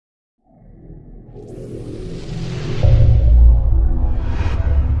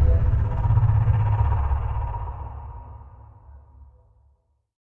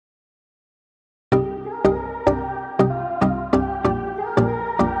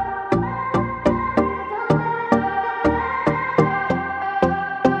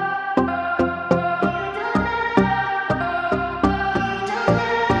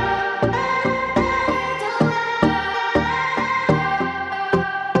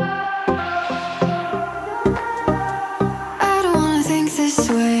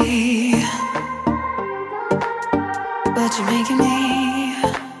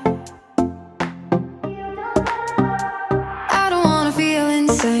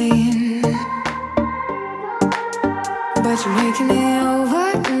pain, but you're making it over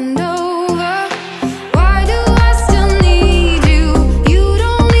and over. Why do I still need you? You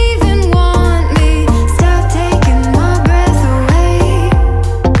don't even want me. Stop taking my breath away.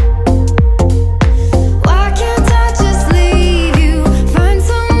 Why can't I just leave you? Find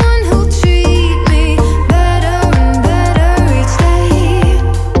someone who'll treat me better and better each day.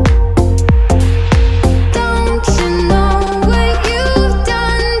 Don't you know what you've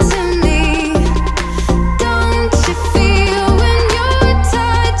done to me? Don't you feel when you're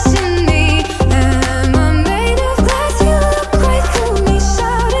touching me? Am I made of glass? You look right through me,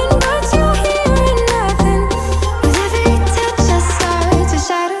 shouting, but you're hearing nothing. With every touch I start to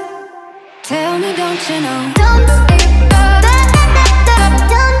shatter. Tell me, don't you know?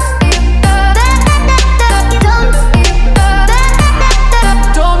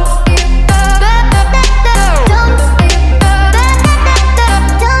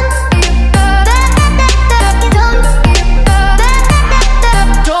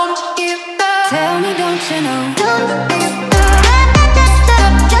 Tell me, don't you know?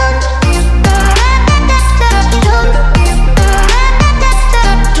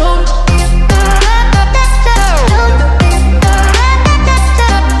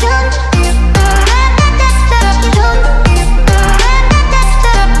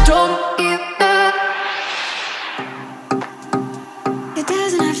 It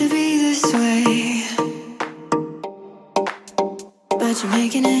doesn't have to be this way, but you're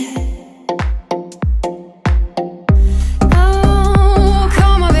making it. Oh,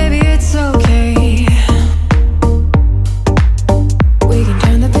 come on, baby, it's okay. We can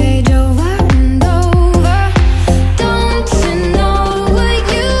turn the page over and over. Don't you know what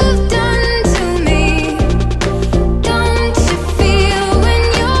you've done to me? Don't you feel when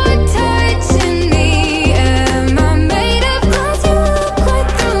you're touching me? Am I made of glass? You look right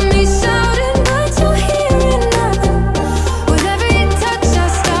through me, shouting, but you're hearing nothing. With every touch I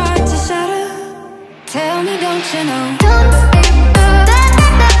start to shatter. Tell me, don't you know?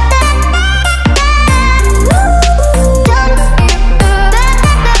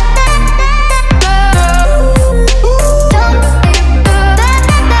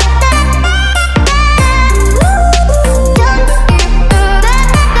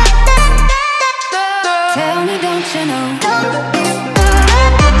 Tell me, don't you know?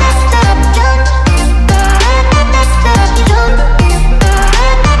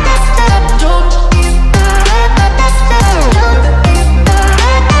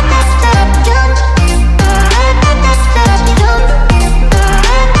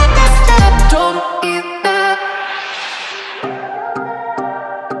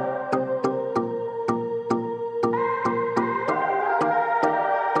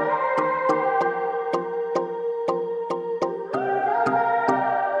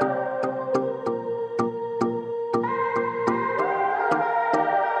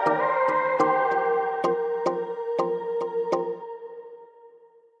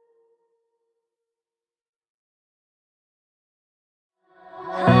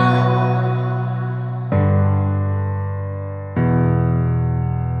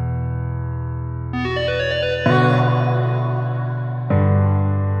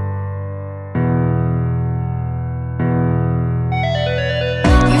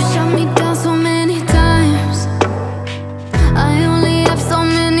 You shut me down so many times. I only have so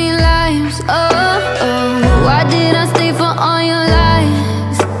many lives. Oh, why did I stay for all your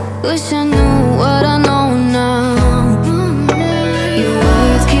lies? Wish I knew what I know now. Your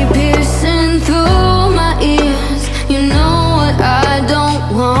words keep piercing through my ears. You know what I don't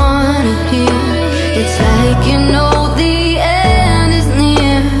wanna hear. It's like you know the end is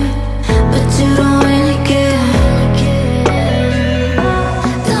near, but you don't really care.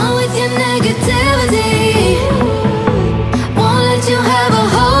 Done with you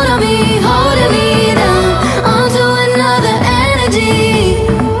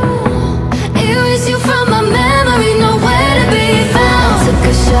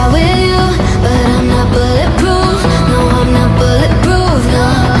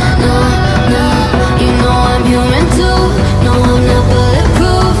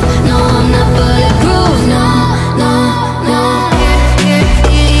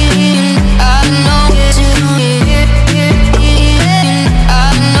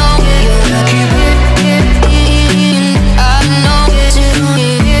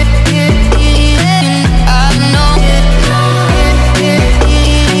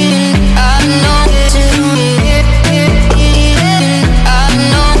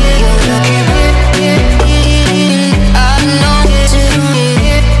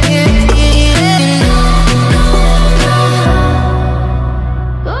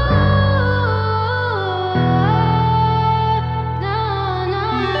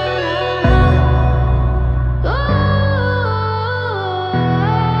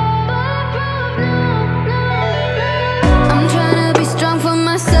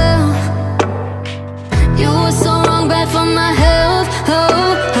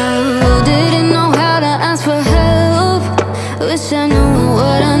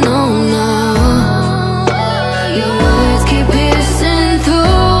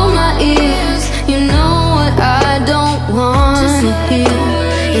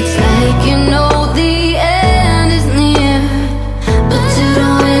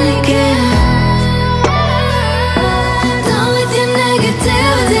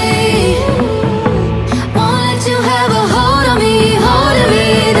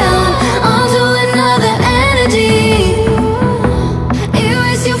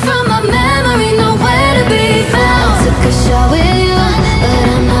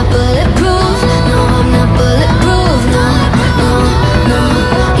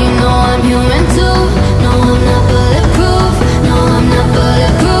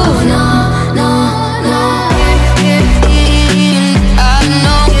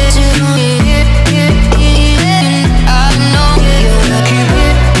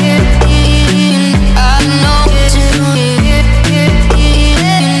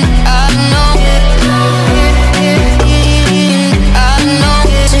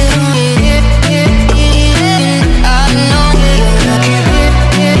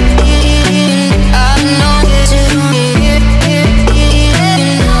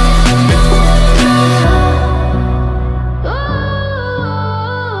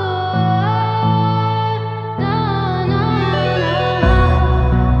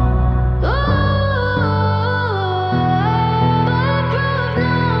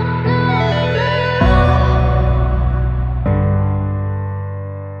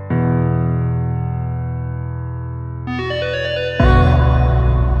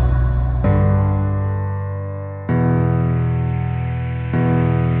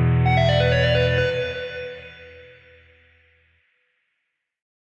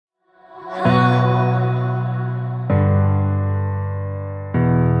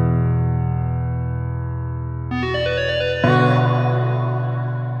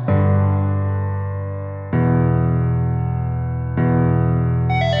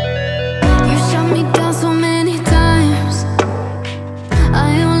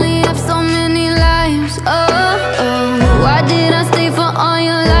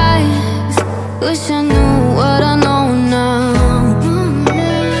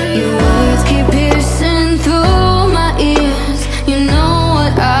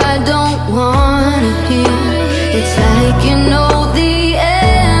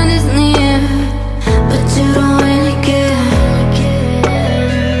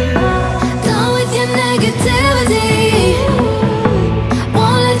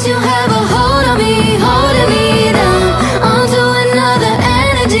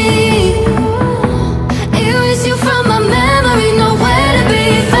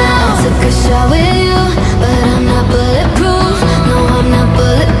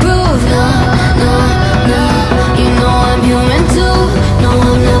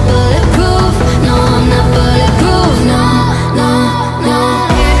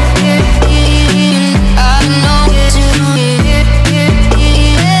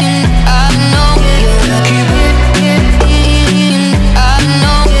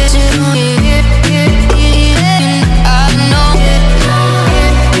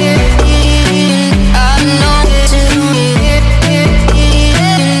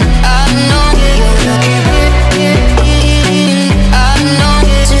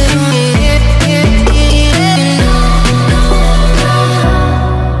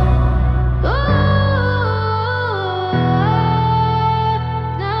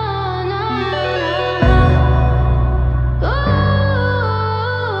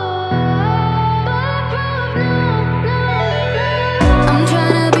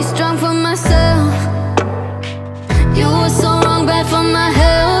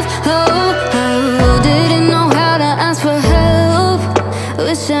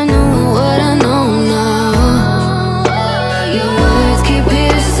thoughts keep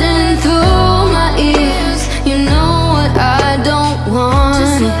piercing through my ears. You know what I don't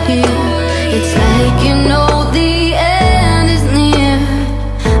want to hear. It's like you know the end is near,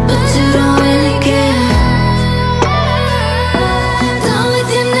 but you don't really care. Done with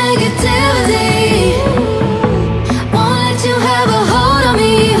your negativity. Won't let you have a hold on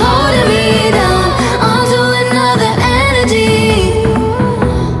me, holding me down onto another energy.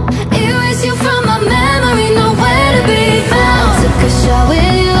 Erase you from my memory, nowhere to be found. Took a shot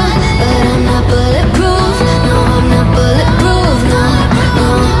with you, but I'm not bulletproof. No, I'm not bulletproof. No, no,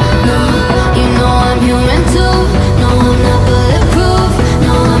 no. You know I'm human too. No, I'm not bulletproof.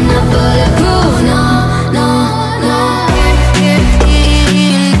 No, I'm not bulletproof. No, no, no.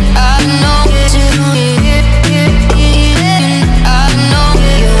 I know you. I know you. I know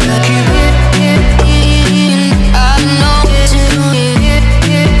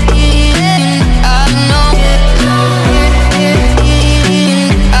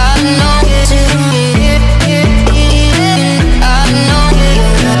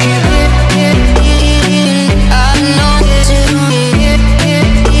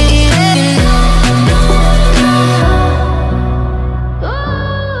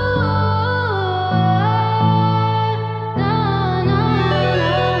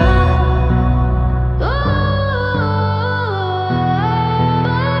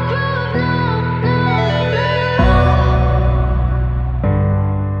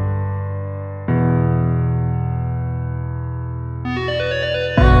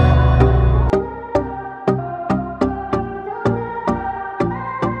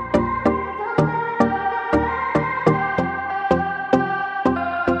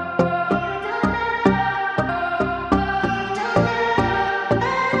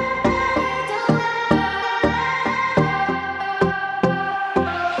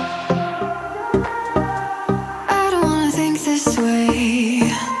I don't wanna think this way,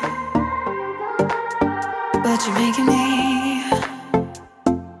 but you're making me.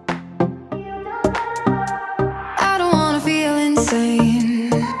 I don't wanna feel insane,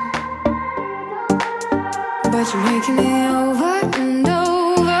 but you're making me over and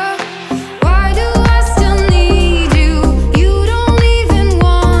over. Why do I still need you? You don't even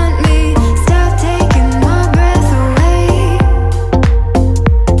want me. Stop taking my breath away.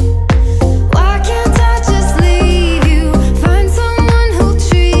 Why can't I just leave you? Find someone who'll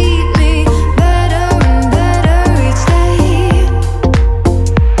treat me better and better each day.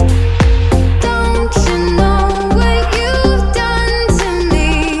 Don't you know what you've done to me?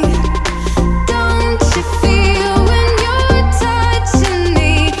 Don't you feel when you're touching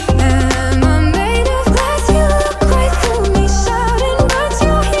me? Am I made of glass? You look right through me, shouting, but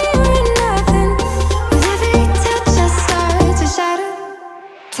you're hearing nothing. With every touch I start to shatter.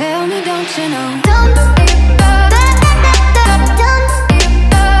 Tell me, don't you know?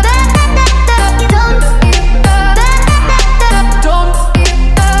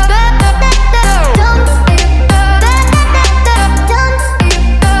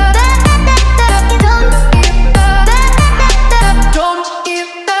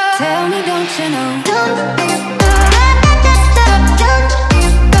 Tell me, don't you know?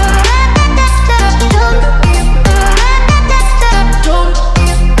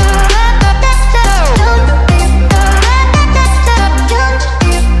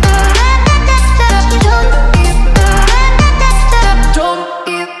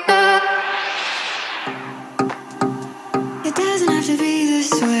 It doesn't have to be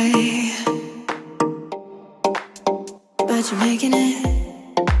this way, but you're making it.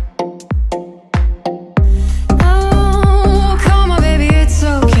 Oh, come on, baby, it's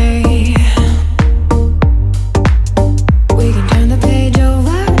okay. We can turn the page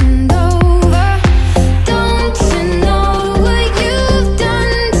over and over. Don't you know what you've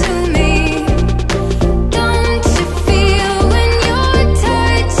done to me? Don't you feel when you're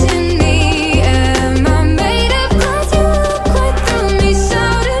touching me? Am I made of glass? You look right through me,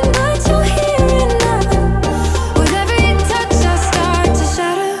 shouting, but you're hearing nothing. With every touch I start to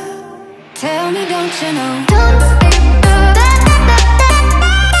shatter. Tell me, don't you know?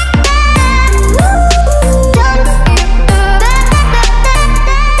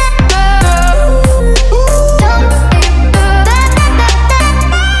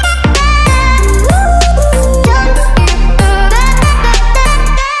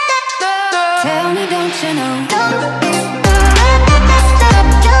 Tell me, don't you know?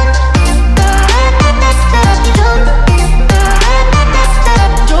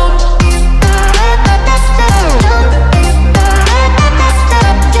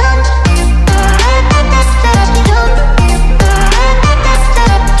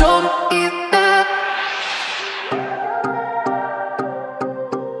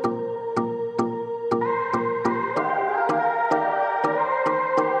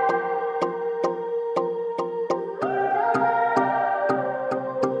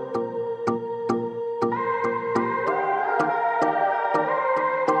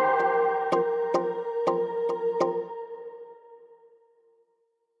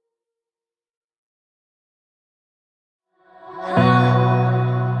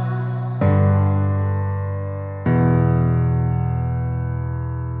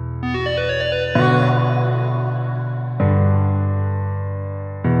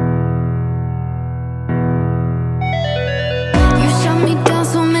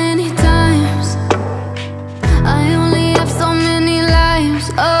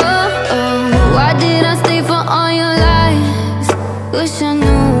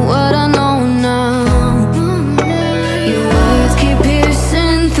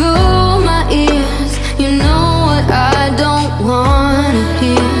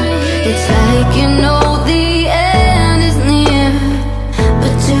 It's like you know the end is near,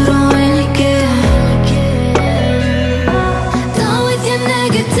 but you don't really care. Done with your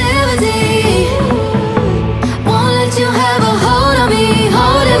negativity. Won't let you have a hold on me,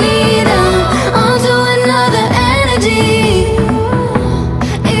 holding me down onto another energy.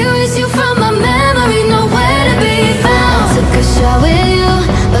 Erase you from my memory, nowhere to be found. Took a shot with you,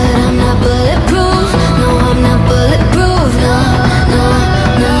 but I'm not bulletproof. No, I'm not bulletproof. No, no,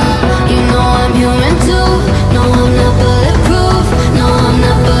 no. You know I'm human too. No, I'm not bulletproof. No, I'm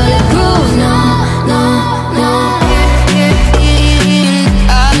not bulletproof. No, no, no.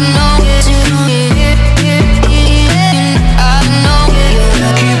 I know you. I know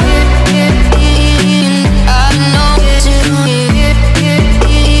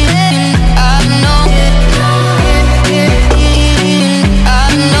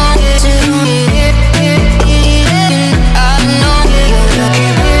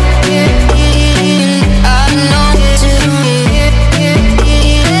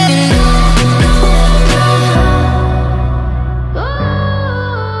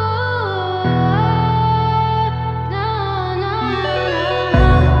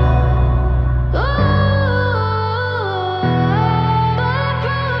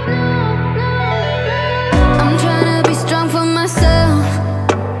I'm trying to be strong for myself.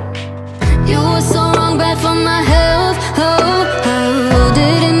 You were so wrong, bad for my health. Oh,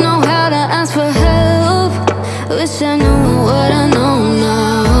 didn't know how to ask for help. Wish I knew